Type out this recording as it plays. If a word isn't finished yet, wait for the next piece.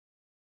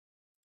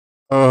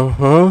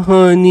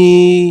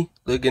Honey.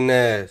 Looking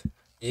at.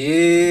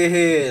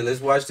 Yeah,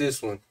 let's watch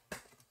this one.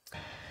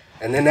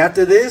 And then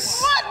after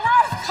this,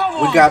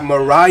 we got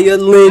Mariah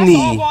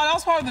Linney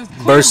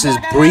versus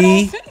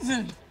Bree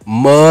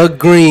Mug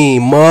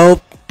Green.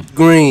 Mug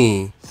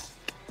Green.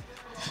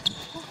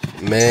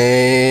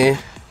 Man,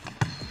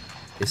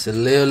 it's a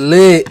little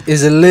lit.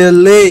 It's a little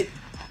lit.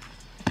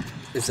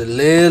 It's a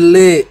little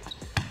lit.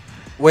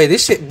 Wait,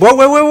 this shit.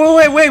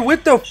 Wait.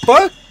 What the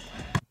fuck?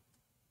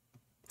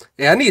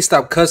 Yeah, I need to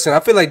stop cussing. I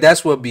feel like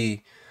that's what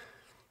be.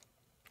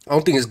 I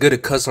don't think it's good to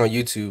cuss on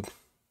YouTube.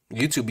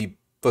 YouTube be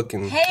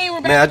fucking. Hey,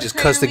 we're back. Man, I just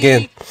cussed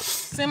again.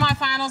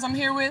 Semifinals. I'm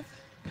here with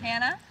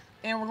Hannah,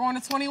 and we're going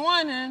to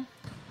 21. And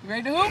you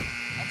ready to hoop?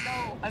 Let's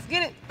go. Let's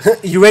get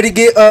it. You ready to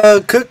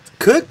get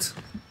cooked?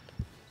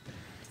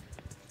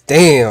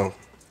 Damn.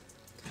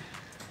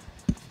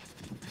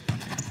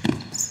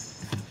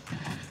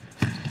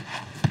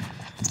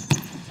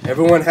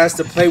 Everyone has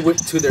to play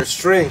to their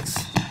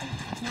strengths.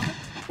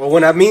 Well,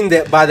 when I mean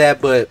that by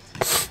that, but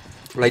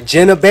like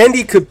Jenna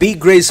Bandy could beat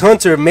Grace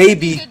Hunter,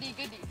 maybe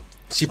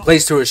she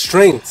plays to her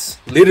strengths,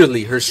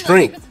 literally her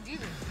strength.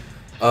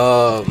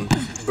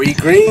 Bree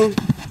Green,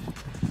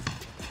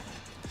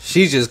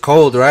 she's just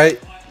cold, right?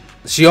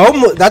 She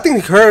almost, I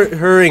think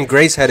her and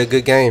Grace had a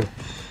good game.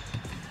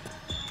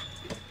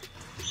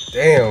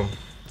 Damn.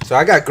 So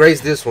I got Grace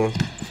this one.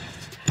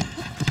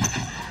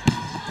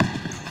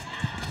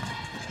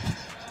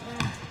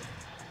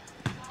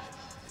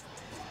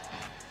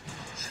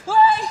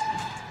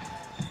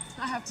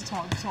 I have to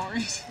talk,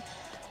 sorry.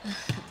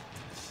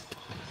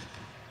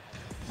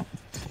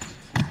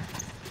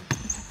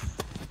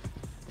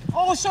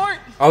 Oh, short.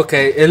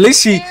 Okay, at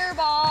least she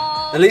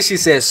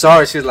said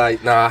sorry. She's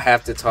like, nah, I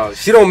have to talk.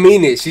 She don't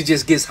mean it. She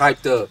just gets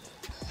hyped up.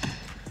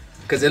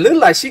 Cause it looks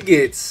like she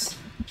gets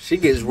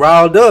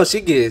riled up.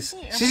 She's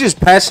just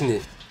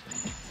passionate.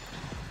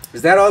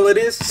 Is that all it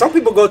is? Some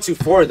people go too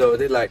far though.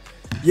 They're like,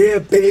 yeah,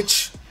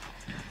 bitch.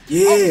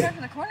 Yeah.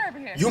 In the corner over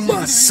here. You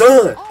my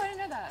son. Oh, I didn't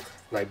know that.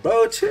 Like,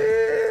 bro,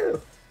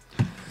 chill.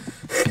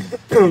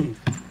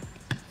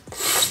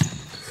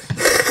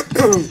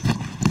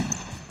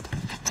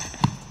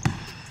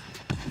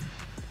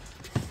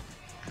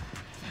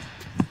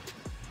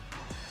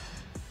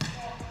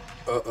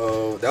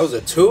 Uh-oh, that was a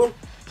 2?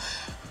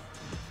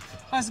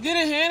 Let's get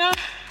it, Hannah.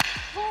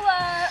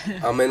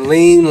 I'm in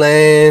lean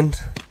land.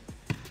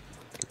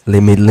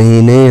 Let me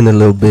lean in a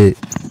little bit.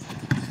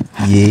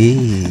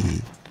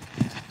 Yeah.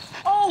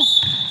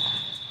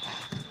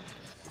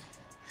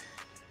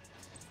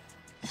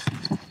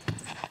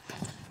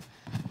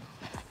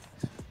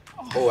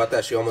 Oh, I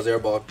thought she almost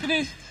airballed.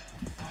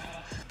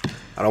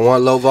 I don't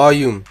want low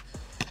volume.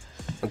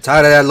 I'm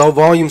tired of that low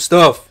volume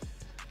stuff.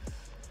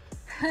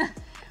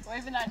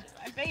 Waving at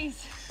my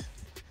face.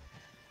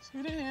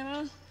 Shoot it,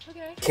 Hannah.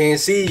 Okay. Can't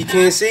see. You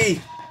can't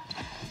see.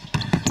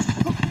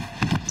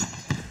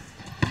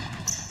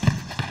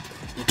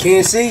 You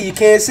can't see. You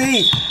can't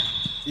see.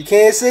 You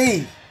can't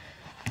see.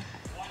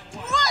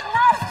 What?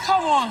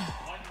 Come on.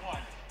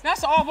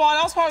 That's all ball.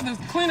 That was probably the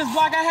cleanest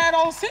block I had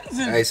all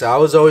season. Hey, so I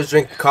was always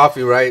drinking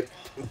coffee, right?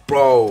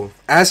 Bro,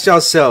 ask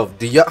yourself,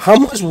 how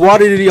much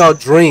water did y'all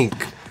drink?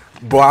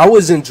 Bro, I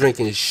wasn't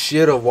drinking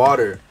shit of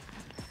water.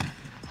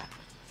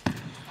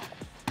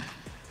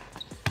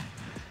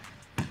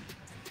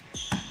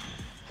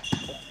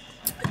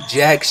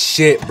 Jack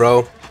shit,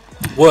 bro.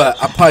 What?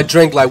 I probably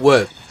drank like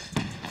what?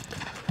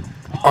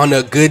 On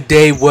a good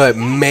day, what?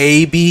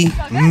 Maybe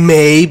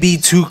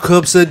 2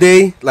 cups a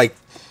day? Like,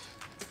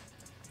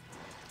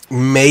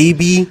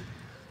 maybe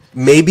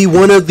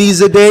one of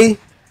these a day?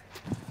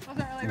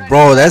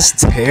 Bro, that's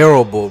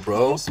terrible,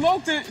 bro.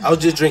 Smoked it. I was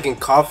just drinking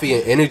coffee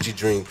and energy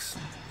drinks.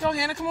 Yo,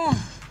 Hannah, come on.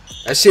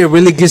 That shit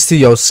really gets to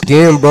your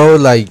skin, bro.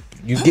 Like,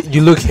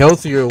 you look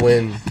healthier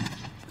when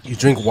you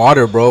drink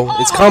water, bro.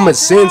 It's common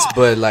sense,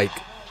 but like,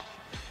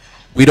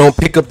 we don't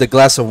pick up the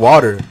glass of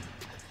water.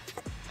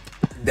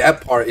 That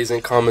part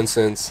isn't common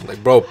sense.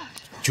 Like, bro,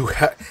 you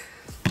have,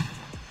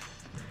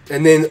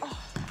 and it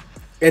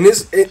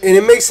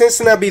makes sense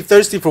to not be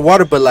thirsty for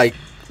water, but like,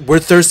 we're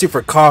thirsty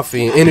for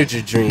coffee and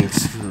energy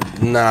drinks.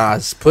 Nah,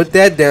 put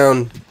that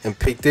down and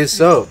pick this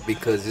up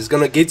because it's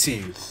gonna get to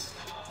you.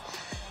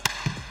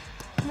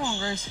 Come on,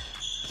 Grace.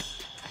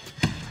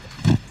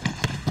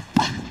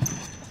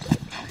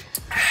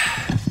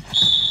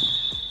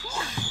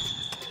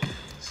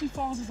 She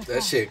falls as a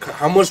That shit.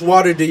 How much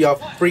water do y'all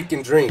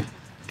freaking drink?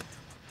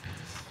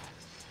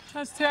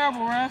 That's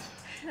terrible, Ref.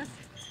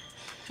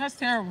 That's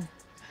terrible.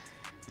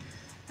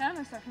 I'm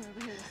gonna start coming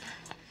over here.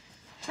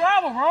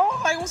 Travel, bro.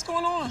 Like, what's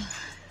going on?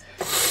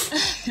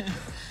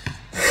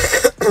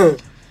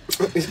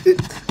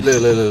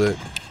 Look.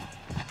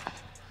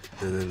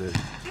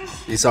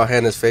 You saw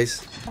Hannah's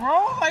face?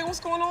 Bro, like, what's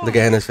going on? Look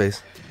at Hannah's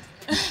face.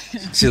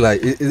 She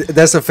like,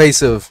 that's a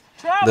face of.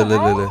 Travel,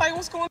 bro. Like,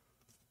 what's going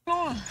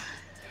on?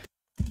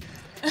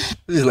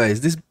 She's like,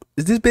 is this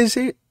bitch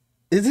serious?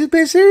 Is this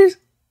bitch serious?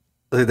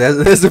 Look,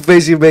 that's the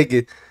face you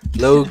making.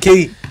 Low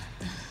key.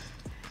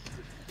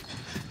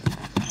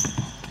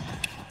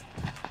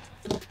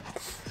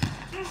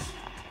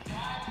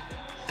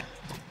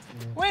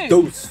 did.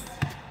 Deuce.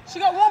 She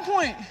got 1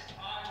 point.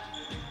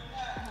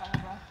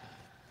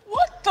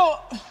 What the?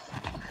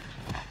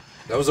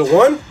 That was a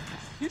 1?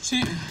 You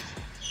cheating.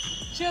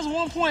 She has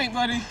 1 point,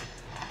 buddy.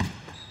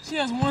 She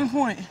has 1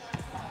 point. It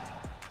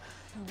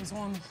was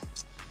on.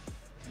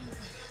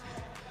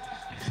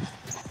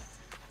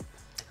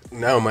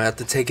 Now I'm gonna have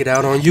to take it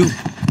out on you.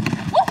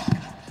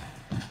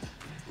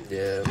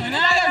 Yeah. And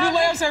now I gotta do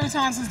layups every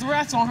time since the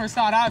ref's on her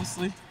side,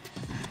 obviously.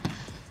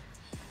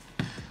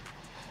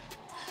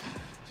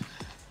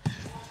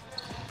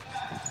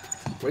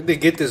 Where'd they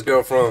get this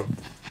girl from?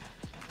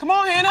 Come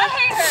on, Hannah. I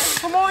hate her.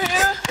 Come on,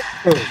 Hannah.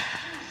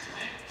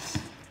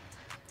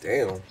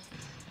 Damn.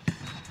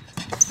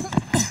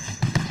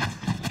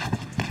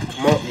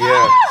 Come on,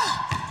 yeah.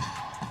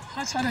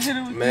 I try to hit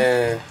her with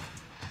Man,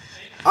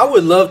 I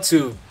would love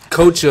to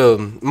coach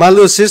my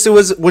little sister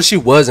was what she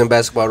was in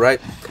basketball, right?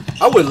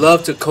 I would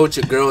love to coach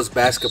a girls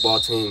basketball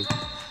team.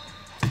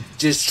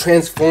 Just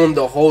transform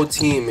the whole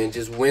team and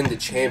just win the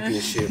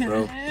championship,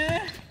 bro.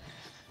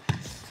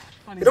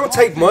 It don't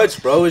take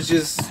much, bro. It's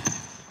just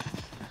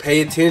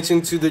pay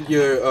attention to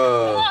your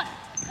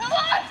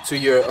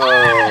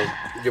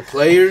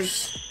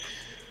players.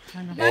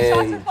 Guys,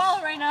 shots are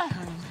falling right now.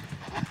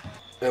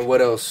 And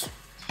what else?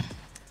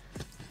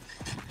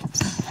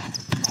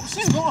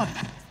 She's gone.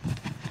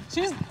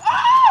 She's.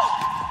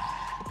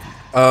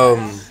 I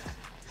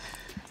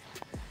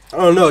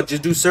don't know.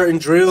 Just do certain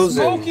drills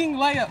Smoking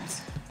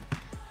layups.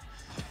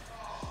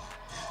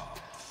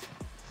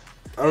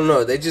 I don't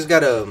know. They just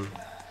gotta.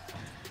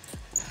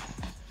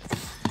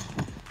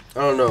 I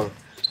don't know.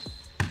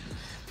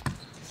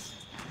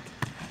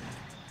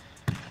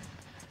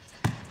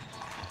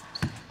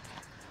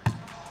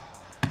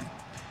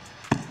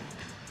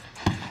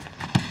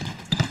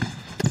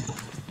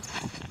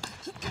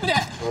 Give me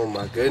that. Oh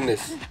my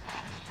goodness.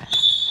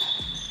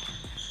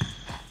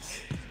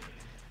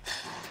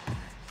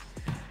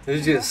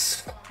 It's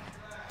just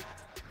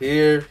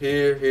here.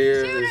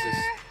 It's just,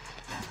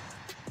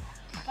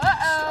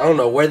 I don't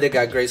know where they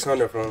got Grace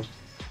Hunter from.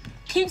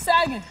 Keep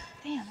sagging.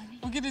 Damn,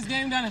 We'll get this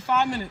game done in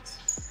 5 minutes.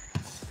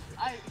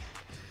 I'm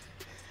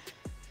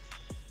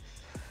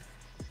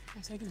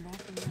taking the ball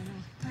from you right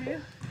now. Are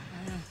you?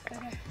 I am.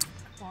 Okay.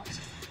 Watch.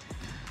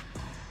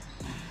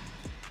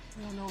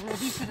 We don't know real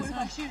defense. What if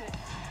I shoot it?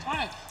 All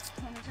right.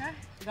 Want me to try?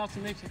 Without to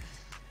make it.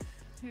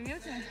 You give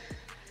it to me.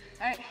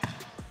 All right.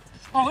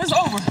 Oh, it's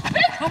over.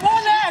 I'm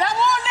on that.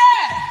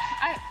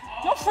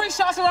 No free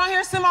shots around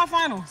here.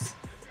 Semifinals.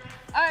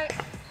 All right.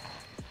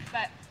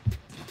 Bet.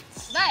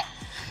 Bet.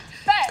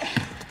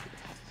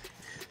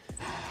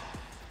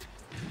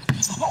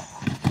 Oh.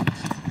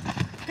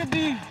 Good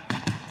D.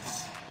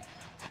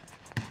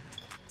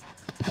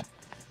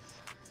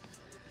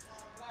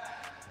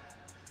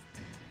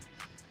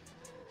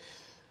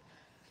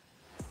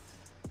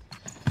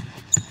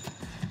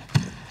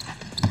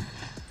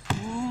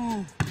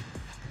 Ooh.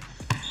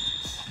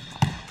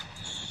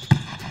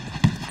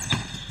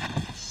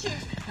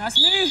 That's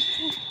me.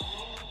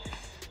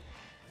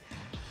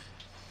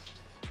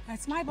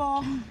 That's my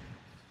ball.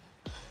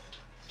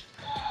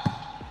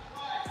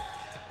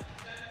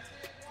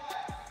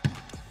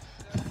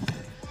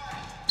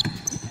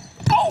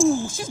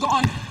 Oh, she's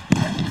gone.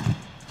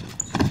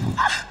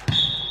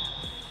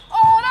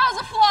 Oh, that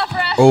was a flop,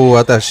 ref. Oh,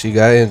 I thought she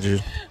got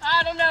injured.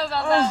 I don't know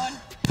about that one.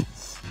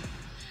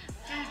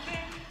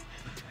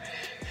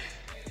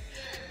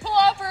 Pull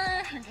up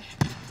her.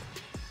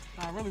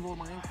 I really rolled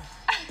my ankle.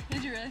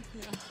 Did you really?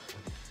 Yeah.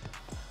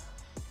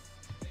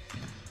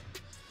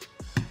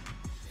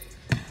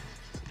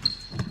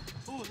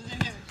 Ooh, this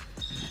ain't hit me.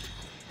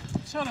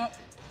 Shut up.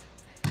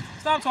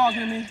 Stop talking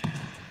to me.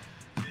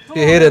 Come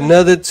You on, hit baby.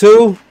 another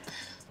 2.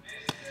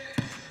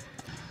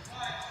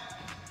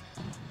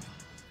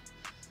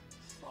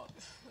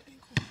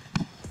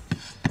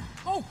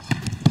 Oh.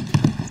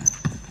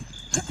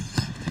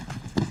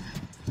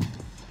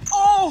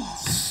 Oh.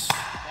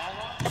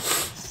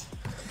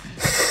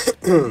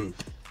 Good.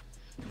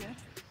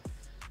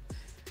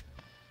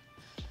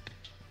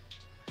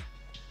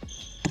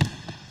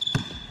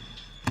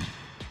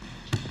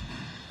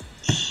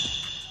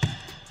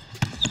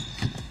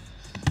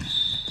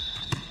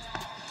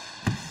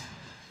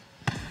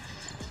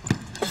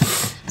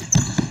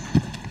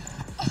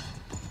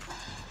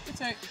 Good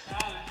take.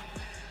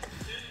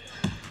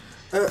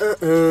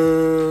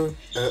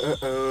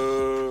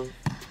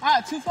 I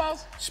had 2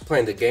 fouls. She's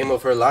playing the game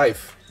of her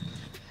life.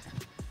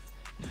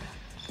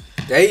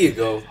 There you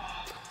go.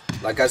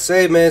 Like I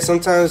say, man,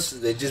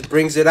 sometimes it just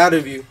brings it out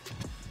of you.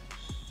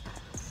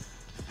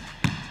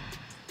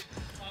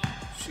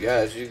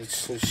 Yeah,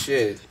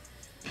 shit.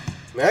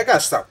 Man, I gotta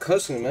stop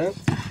cussing, man.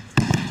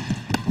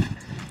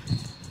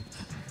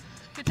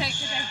 Good take.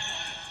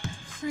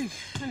 Freak.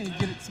 I need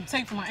to get some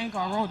tape for my ankle.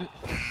 I rolled it.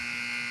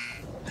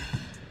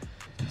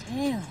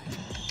 Damn.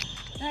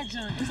 That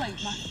junk. It's like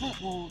my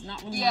foot will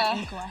not really Yeah. my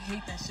ankle. I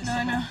hate that shit No, so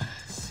I know. much.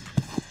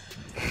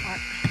 All right.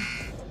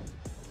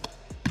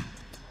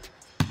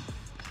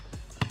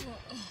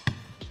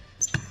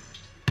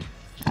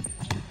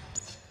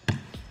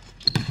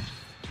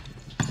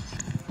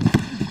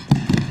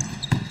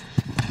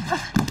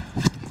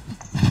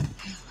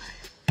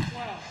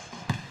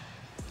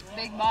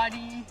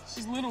 body.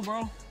 She's little,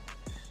 bro.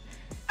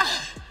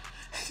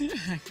 Can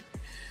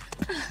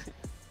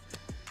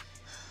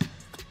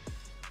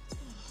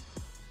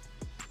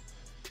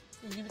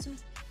you give it to me?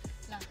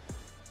 No.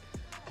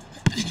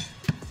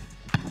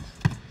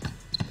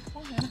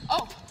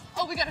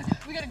 Oh, we got a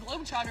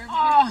globetrotter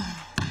over here.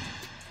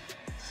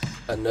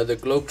 Another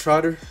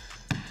globetrotter.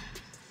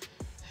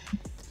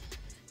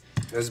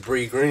 That's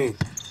Bree Green.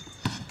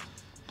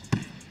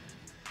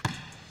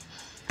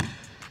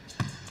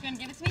 You gonna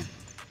give it to me?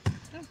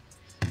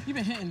 You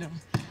been hitting them.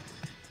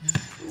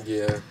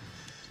 Yeah.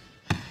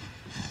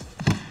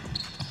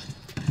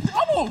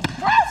 Double,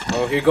 bro.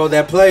 Oh, here go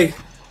that play.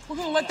 We're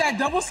gonna let that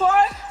double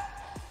slide?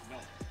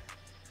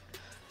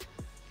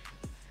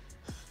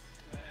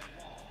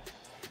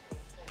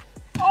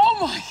 Oh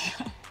my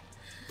God.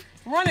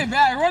 Run it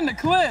back, run the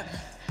clip.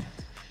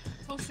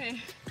 We'll see.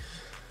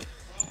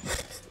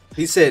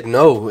 He said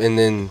no, and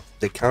then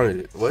they counted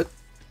it. What?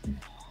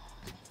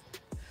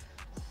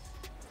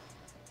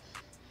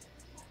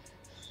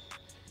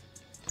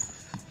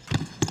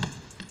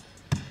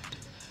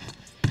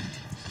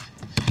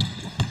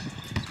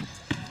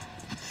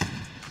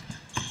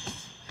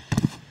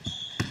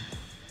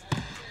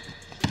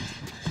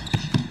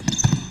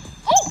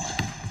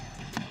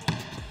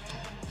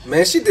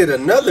 Man, she did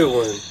another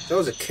one. That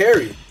was a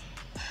carry.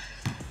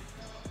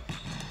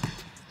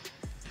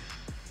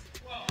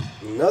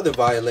 Another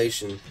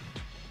violation.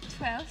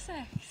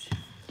 12-6.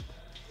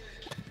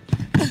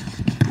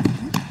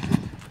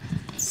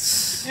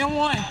 And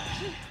one.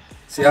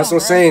 See, that's what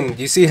I'm saying.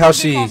 You see how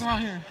she...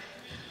 I'm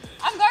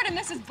guarding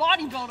Mrs.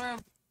 Bodybuilder.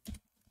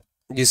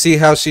 You see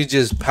how she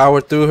just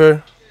powered through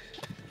her?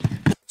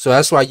 So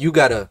that's why you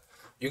gotta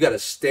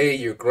stay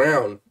your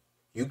ground.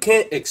 You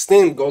can't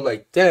extend, go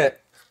like that.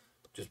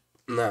 Just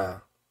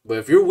nah. But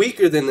if you're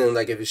weaker than them,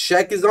 like if his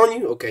Shaq is on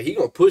you, okay, he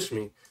gonna push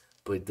me.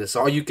 But that's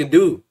all you can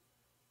do.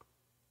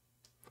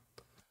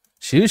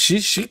 She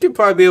could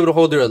probably be able to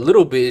hold her a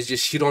little bit. It's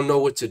just she don't know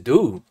what to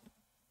do.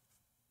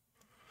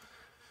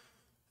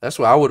 That's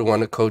why I would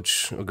want to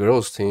coach a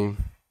girls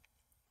team.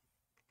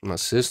 My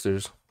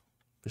sisters.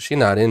 But she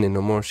not in it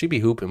no more. She be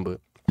hooping, but.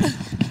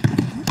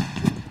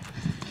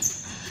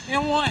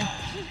 And one.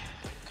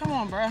 Come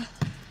on, bro. I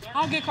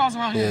don't get calls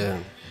around here. Yeah.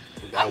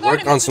 Gotta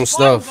work on some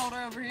stuff.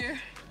 Over here.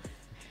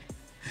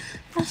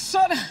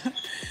 Shut up.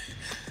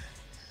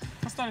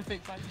 I started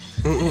fake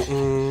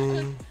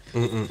fighting.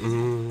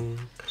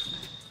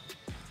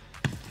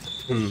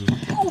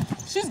 Oh,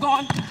 she's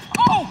gone.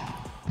 Oh,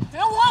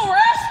 and one,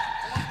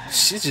 ref.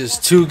 She's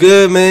just too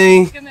good,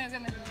 man. Come here.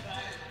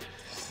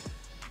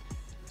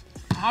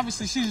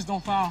 Obviously, she just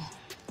don't foul.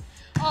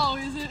 Oh,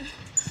 is it?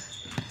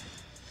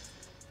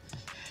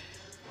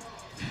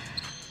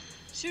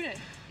 Shoot it.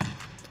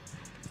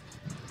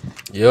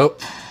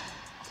 Yep.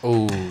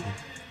 Oh.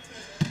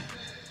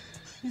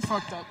 You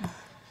fucked up.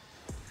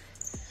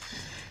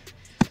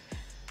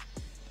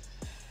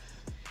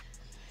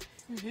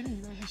 You're hitting,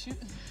 you better shoot.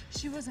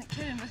 She wasn't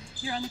kidding, but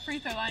you're on the free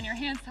throw line. Your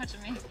hand's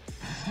touching me.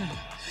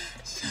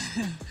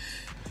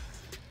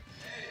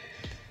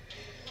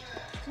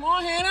 Come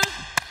on, Hannah.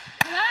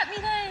 Let me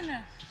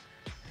then.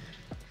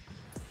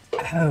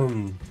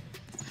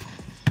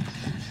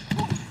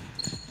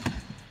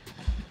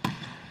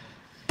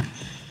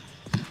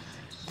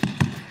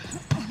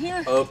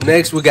 Here. Up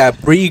next, we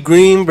got Bree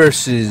Green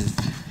versus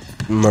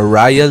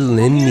Mariah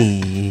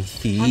Linney.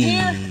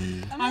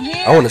 I'm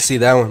here. I want to see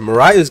that one.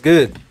 Mariah's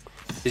good.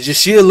 It's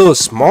just she a little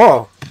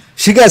small.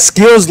 She got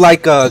skills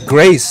like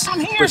Grace,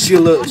 I'm here. but she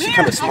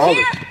kind of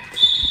smaller.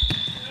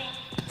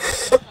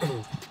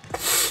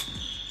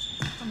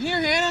 I'm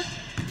here, Hannah.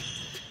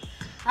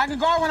 I can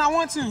guard when I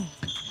want to.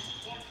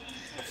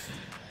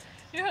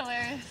 You're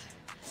hilarious.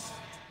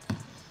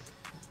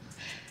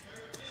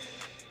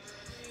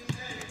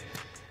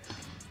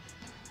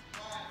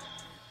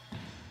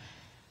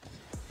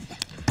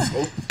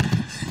 Oh.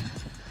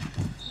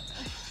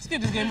 Let's get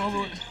this game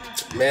over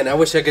with. Man, I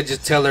wish I could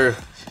just tell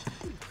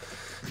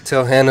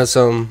Hannah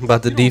something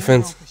about the You don't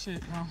defense. know for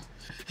shit, bro.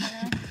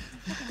 Yeah.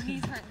 Look at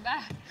knees hurting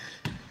back.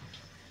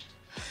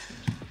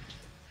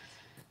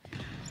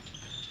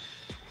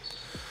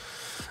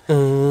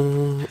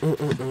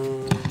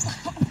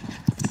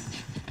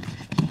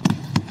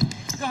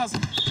 Go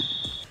hustle.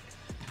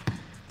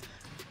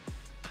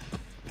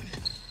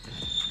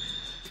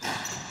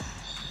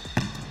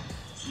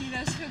 See,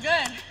 those feel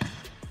good.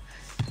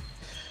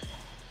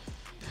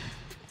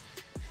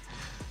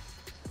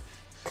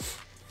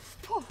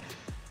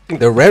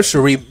 The refs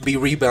should be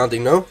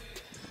rebounding, no?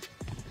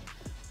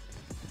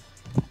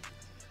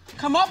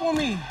 Come up with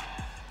me.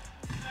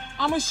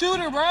 I'm a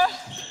shooter, bruh.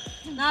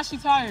 Now she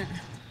tired.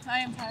 I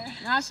am tired.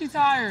 Now she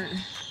tired.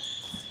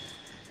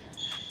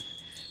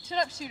 Shut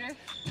up, shooter.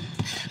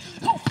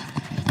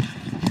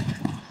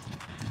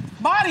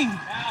 Bodied.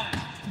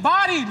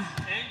 Bodied.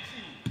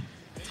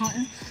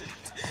 Taunting.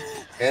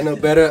 Hannah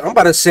better. I'm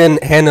about to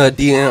send Hannah a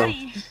DM.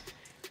 Body.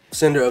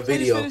 Send her a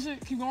video. Finish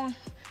it. Keep going.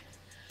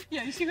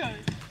 Yeah, you keep going.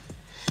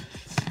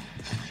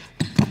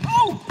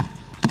 Oh!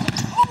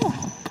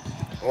 Oh!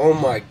 Oh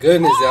my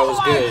goodness, that was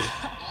good.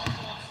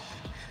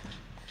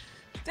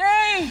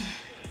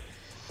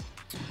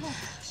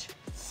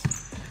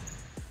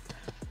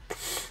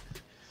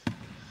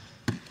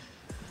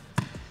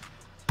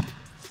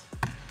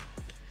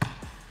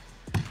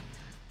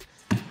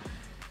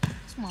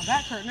 My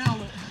back hurt now,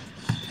 look.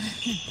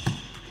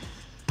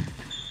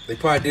 They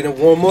probably didn't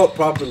warm up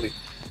properly.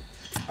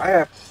 I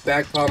have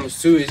back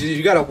problems too.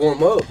 You gotta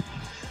warm up.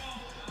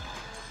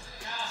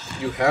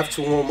 You have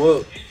to warm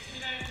up.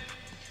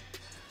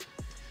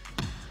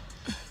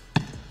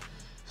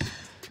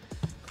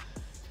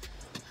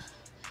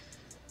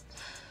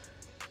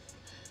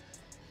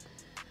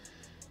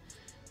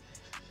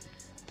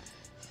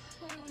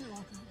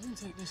 Let me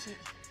take this shit.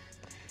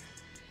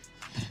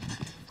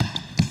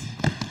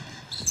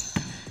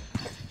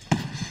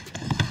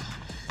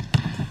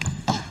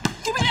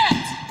 Give me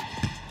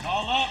that!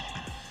 All up.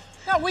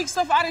 Got weak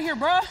stuff out of here,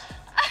 bruh.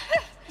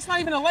 It's not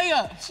even a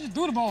layup. Just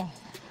do the ball.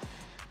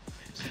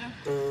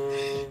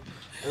 You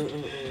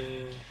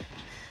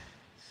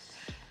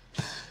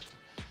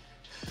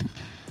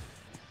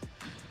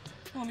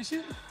want me to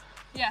shoot?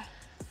 Yeah.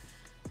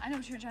 I know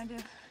what you were trying to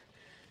do.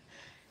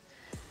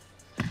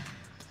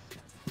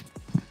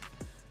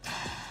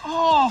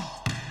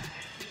 Oh!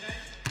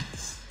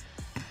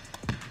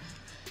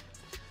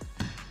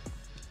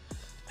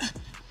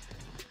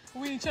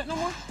 We ain't check no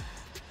more?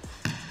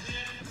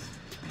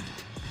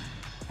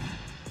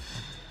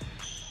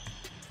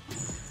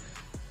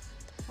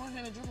 Go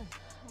ahead and dribble.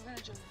 I'm gonna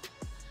dribble.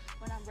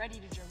 When I'm ready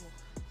to dribble.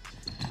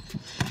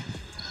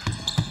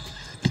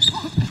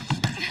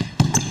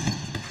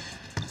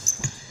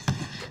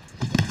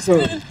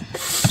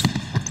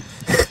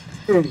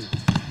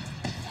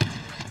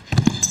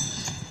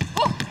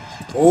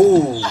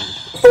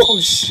 Oh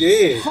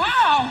shit. Wow!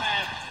 I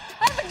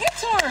have to get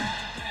to her!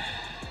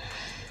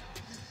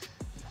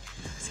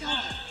 Let's go.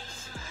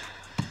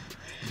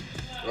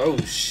 Oh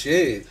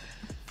shit.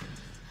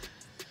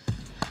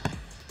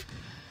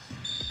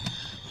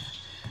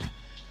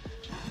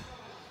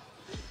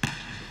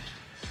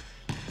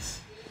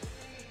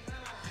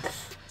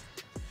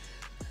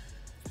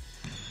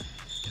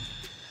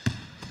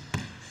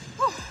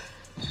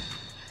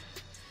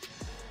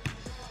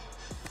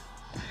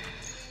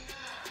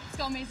 Let's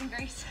go, Amazing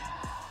Grace.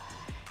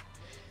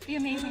 Be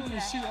amazing today.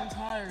 Shoot, I'm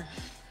tired.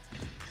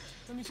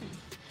 Let me shoot.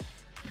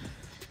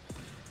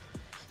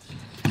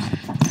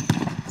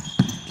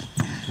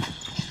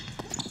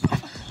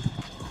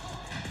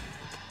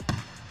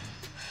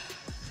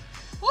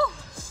 Woo!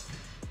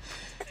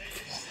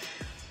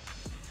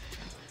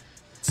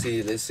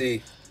 Let's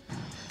see.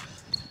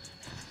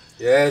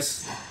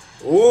 Yes.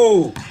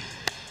 Ooh.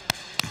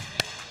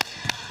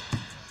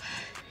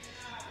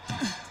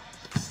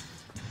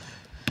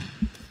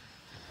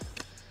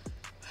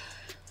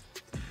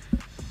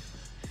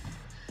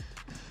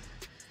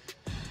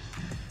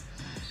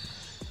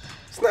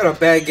 It's not a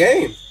bad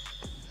game.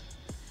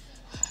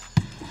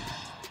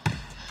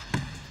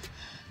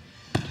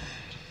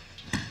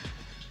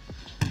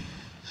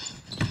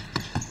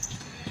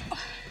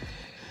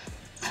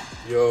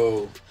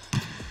 Yo.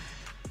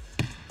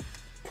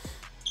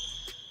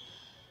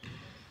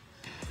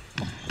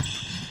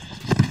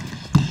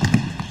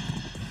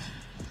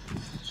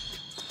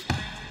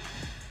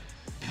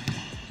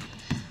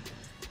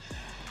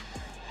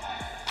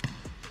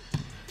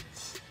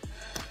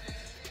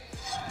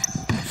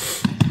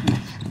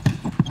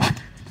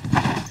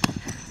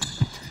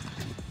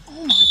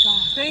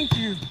 Thank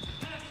you.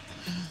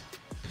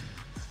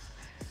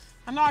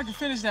 I know I can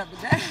finish that,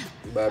 but damn.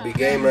 Bobby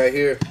game right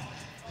here.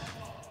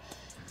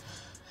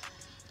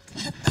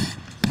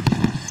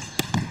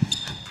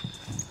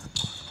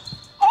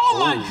 Oh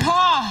my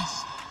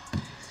gosh!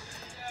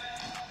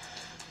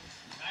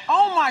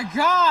 Oh my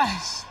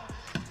gosh!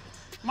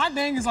 My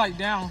dang is like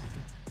down.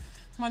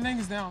 My dang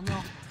is down,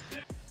 no.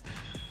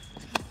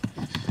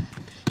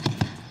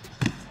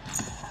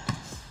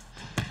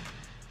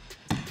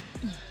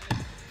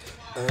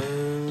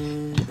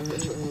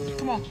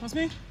 Come on, that's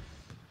me.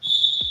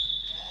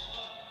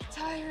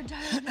 Tired.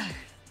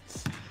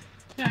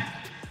 Yeah.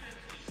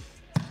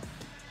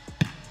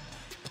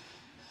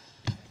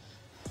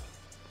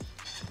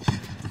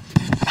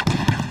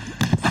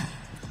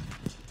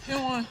 Hit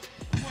one.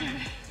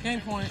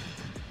 Game point.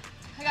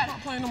 I got I'm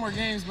not playing no more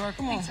games, bro.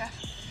 Come on. Thanks, Ref.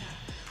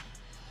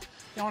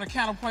 Y'all want to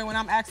counterpoint when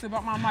I'm asking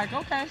about my mic?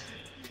 Okay.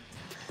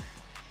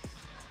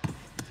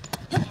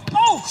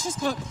 Oh, she's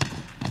cooked.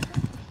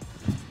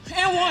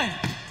 And one,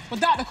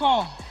 without the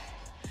call.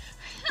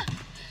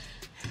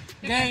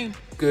 Game.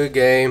 Good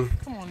game.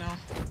 Come on now.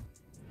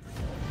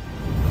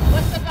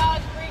 What's up,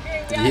 guys?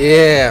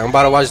 Yeah, I'm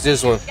about to watch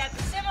this one. We got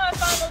the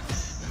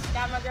semifinals.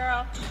 Got my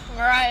girl,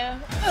 Mariah.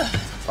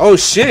 Oh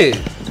shit.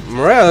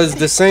 Morale is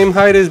the same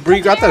height as Bree.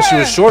 I thought she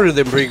was shorter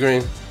than Bree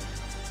Green.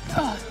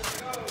 Good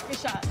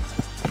shot.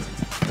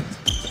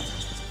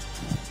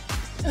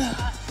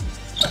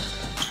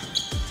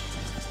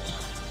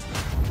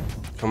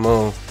 Come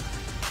on.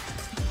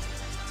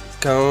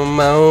 Come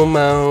on.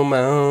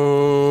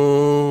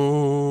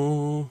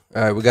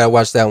 All right, we gotta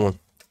watch that one.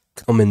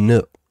 Coming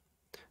up.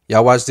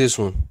 Y'all watch this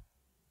one.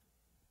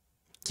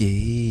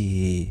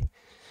 Yeah.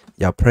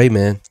 Y'all pray,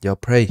 man. Y'all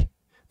pray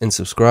and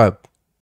subscribe.